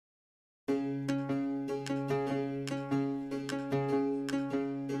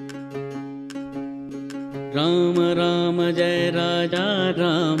Ram Ram Jai Raja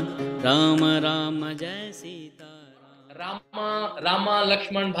Ram, Ram Ram Jai Sita Rama,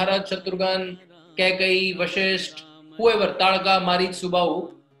 Lakshman, Bharat, Shatrughan, Kaikai, Vashisht, whoever, Talka, Marich,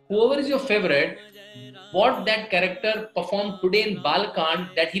 Subahu, whoever is your favorite, what that character performed today in Bala Kanda,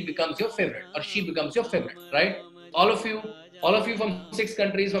 that he becomes your favorite or she becomes your favorite, right? All of you from 6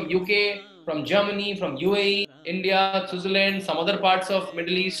 countries, from UK, from Germany, from UAE, India, Switzerland, some other parts of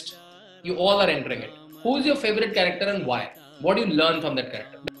Middle East, you all are entering it. Who is your favorite character and why? What do you learn from that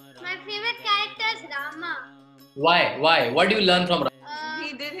character? My favorite character is Rama. Why? What do you learn from Rama?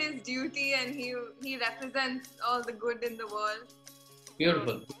 He did his duty and he represents all the good in the world.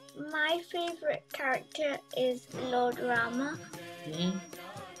 Beautiful. My favorite character is Lord Rama.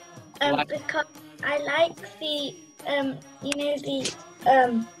 Why? Because I like the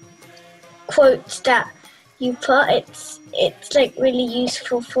quotes that you put. It's like really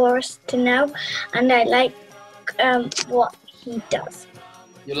useful for us to know, and I like what he does.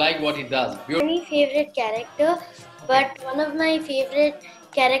 You like what he does. Beautiful. My favorite character, but one of my favorite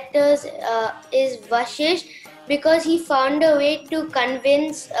characters is Vashish, because he found a way to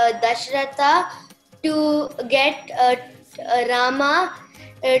convince Dashratha to get Rama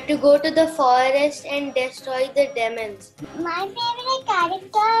to go to the forest and destroy the demons. My favorite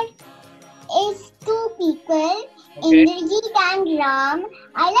character is two people, Okay. Indrajit and Ram.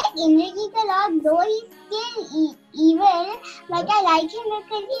 I like Indrajit a lot, though he's still evil, but I like him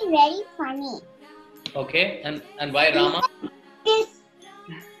because he's very funny. Okay, and why Rama?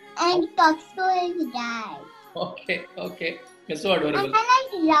 And he talks to his dad. Okay. It's so And adorable. I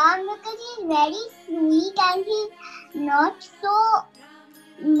like Ram because he's very sweet and he's not so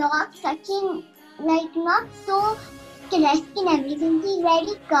stressed in everything. He's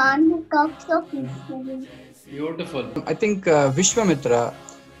very calm. He talks so peacefully. Beautiful. I think Vishwamitra,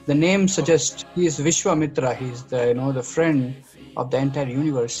 the name suggests he is Vishwamitra. He's the friend of the entire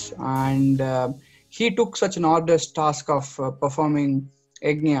universe, and he took such an arduous task of performing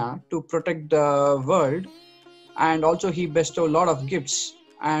Yajna to protect the world, and also he bestowed a lot of gifts,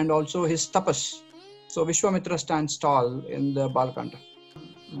 and also his tapas. So Vishwamitra stands tall in the Bala Kanda.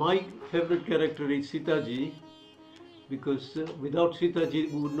 My favorite character is Sita ji, because without Sita ji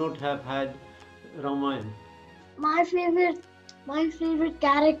we would not have had Ramayana. My favorite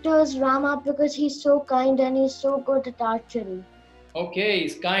character is Rama, because he's so kind and he's so good at archery. Okay,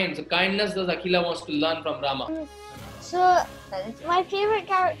 he's kind. So kindness does Akhila wants to learn from Rama. So my favorite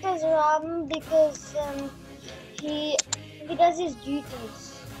character is Ram because he does his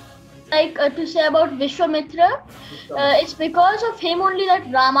duties. Like to say about Vishwamitra, it's because of him only that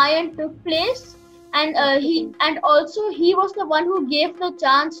Ramayana took place, and he was the one who gave the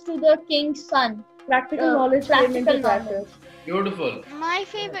chance to the king's son. Practical knowledge came into practice. Beautiful. My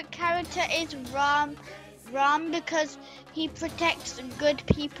favorite character is Ram. Ram because he protects good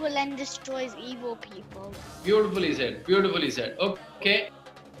people and destroys evil people. Beautifully said. Okay.